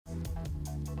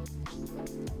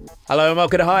Hello and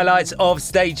welcome to highlights of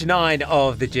stage 9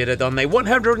 of the Giro Donne.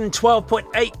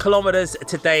 112.8 kilometers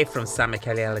today from San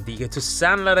Michele alla Diga to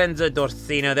San Lorenzo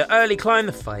Dorsino. The early climb,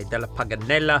 the Fai della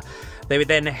Paganella. They would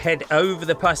then head over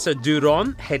the Passo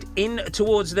Daone, head in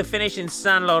towards the finish in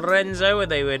San Lorenzo, where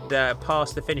they would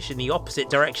pass the finish in the opposite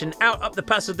direction, out up the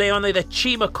Passo Daone, the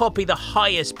Cima Coppi, the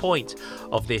highest point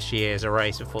of this year's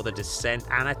race, before the descent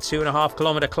and a 2.5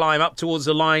 kilometer climb up towards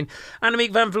the line.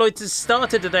 Annemiek van Vleuten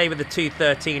started today with a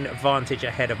 2:13 advantage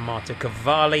ahead of Marta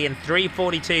Cavalli and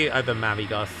 3:42 over Mavi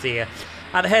Garcia.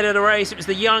 At the head of the race, it was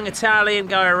the young Italian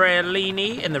Gaia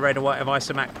Realini in the red and white of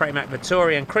Isomac, Pramac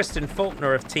Vittoria, and Kristen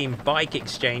Faulkner of Team Bike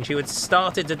Exchange, who had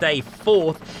started today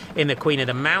 4th in the Queen of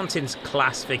the Mountains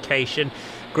classification.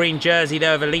 Green jersey,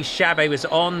 though, of Elise Chabet was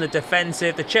on the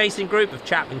defensive. The chasing group of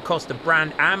Chapman, Costa,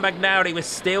 Brand and Magnaudi was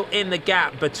still in the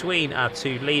gap between our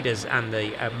two leaders and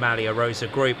the Malia Rosa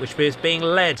group, which was being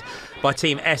led by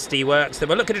Team SD Works. They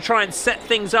were looking to try and set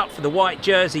things up for the white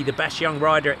jersey, the best young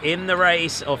rider in the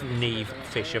race, of Neve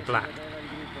Fisher-Black.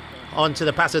 On to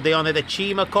the Passo Daone, the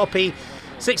Cima Coppi.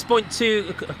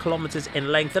 6.2 kilometres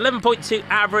in length, 11.2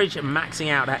 average,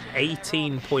 maxing out at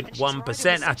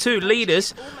 18.1%. Our two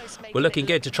leaders were looking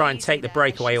good to try and take the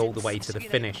breakaway all the way to the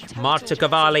finish. Marta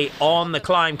Cavalli on the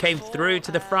climb came through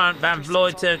to the front. Van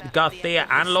Vleuten, Garcia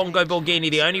and Longo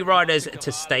Borghini, the only riders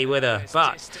to stay with her.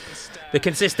 But the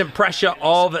consistent pressure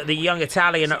of the young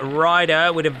Italian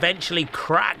rider would eventually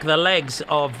crack the legs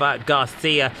of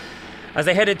Garcia. As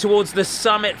they headed towards the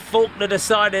summit, Faulkner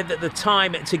decided that the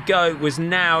time to go was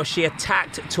now. She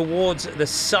attacked towards the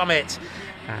summit,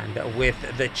 and with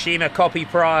the Cima Coppi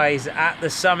prize at the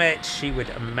summit, she would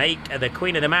make the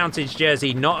Queen of the Mountains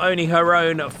jersey not only her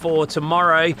own for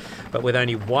tomorrow, but with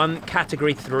only one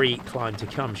Category 3 climb to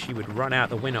come, she would run out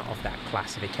the winner of that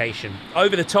classification.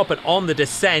 Over the top and on the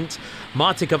descent,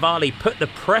 Marta Cavalli put the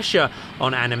pressure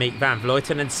on Annemiek van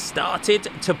Vleuten and started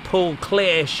to pull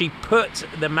clear. She put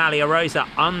the Malia Rosa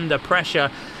under pressure.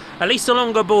 Elisa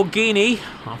Longo Borghini,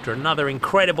 after another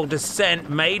incredible descent,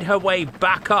 made her way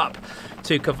back up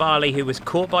to Cavalli, who was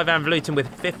caught by Van Vleuten with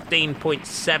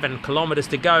 15.7 kilometers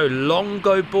to go.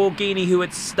 Longo Borghini, who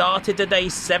had started today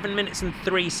 7 minutes and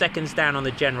 3 seconds down on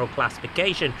the general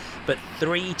classification, but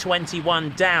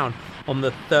 3:21 down on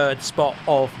the third spot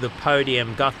of the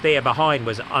podium. Garcia behind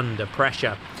was under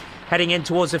pressure. Heading in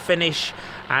towards the finish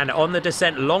and on the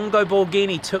descent, Longo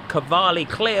Borghini took Cavalli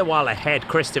clear, while ahead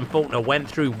Kristen Faulkner went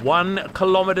through 1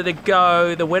 kilometre to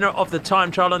go. The winner of the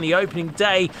time trial on the opening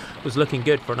day was looking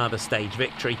good for another stage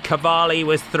victory. Cavalli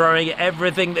was throwing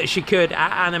everything that she could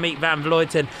at Annemiek van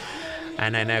Vleuten.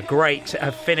 And then a great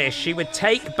finish. She would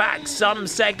take back some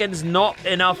seconds, not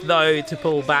enough though to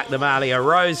pull back the Malia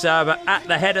Rosa. But at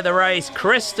the head of the race,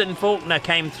 Kristen Faulkner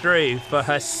came through for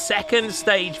her second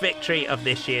stage victory of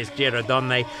this year's Giro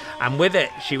Donne. And with it,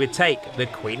 she would take the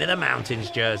Queen of the Mountains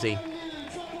jersey.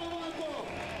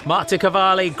 Marta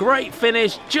Cavalli, great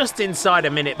finish, just inside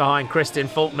a minute behind Kristen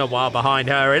Faulkner, while behind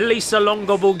her, Elisa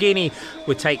Longo Borghini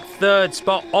would take third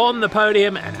spot on the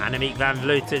podium, and Annemiek van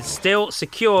Vleuten still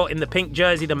secure in the pink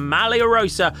jersey, the Malia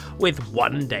Rosa, with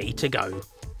 1 day to go.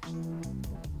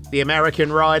 The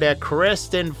American rider,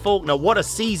 Kristen Faulkner, what a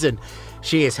season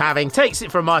she is having, takes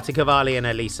it from Marta Cavalli and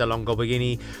Elisa Longo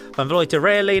Borghini. Van Vleuten,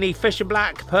 Realini,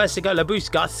 Fisher-Black, Persico, Labus,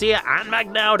 Garcia and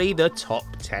Magnaudi, the top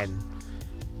 10.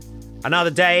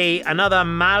 Another day, another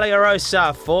Malia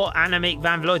Rosa for Annemiek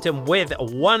van Vleuten with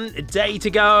 1 day to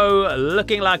go.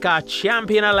 Looking like our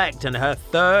champion-elect and her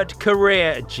third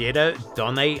career Giro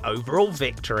Donne overall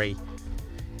victory.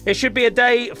 It should be a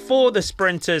day for the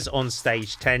sprinters on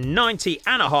stage 10.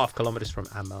 90.5 kilometres from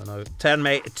Amano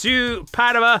Terme to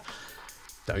Padua.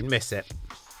 Don't miss it.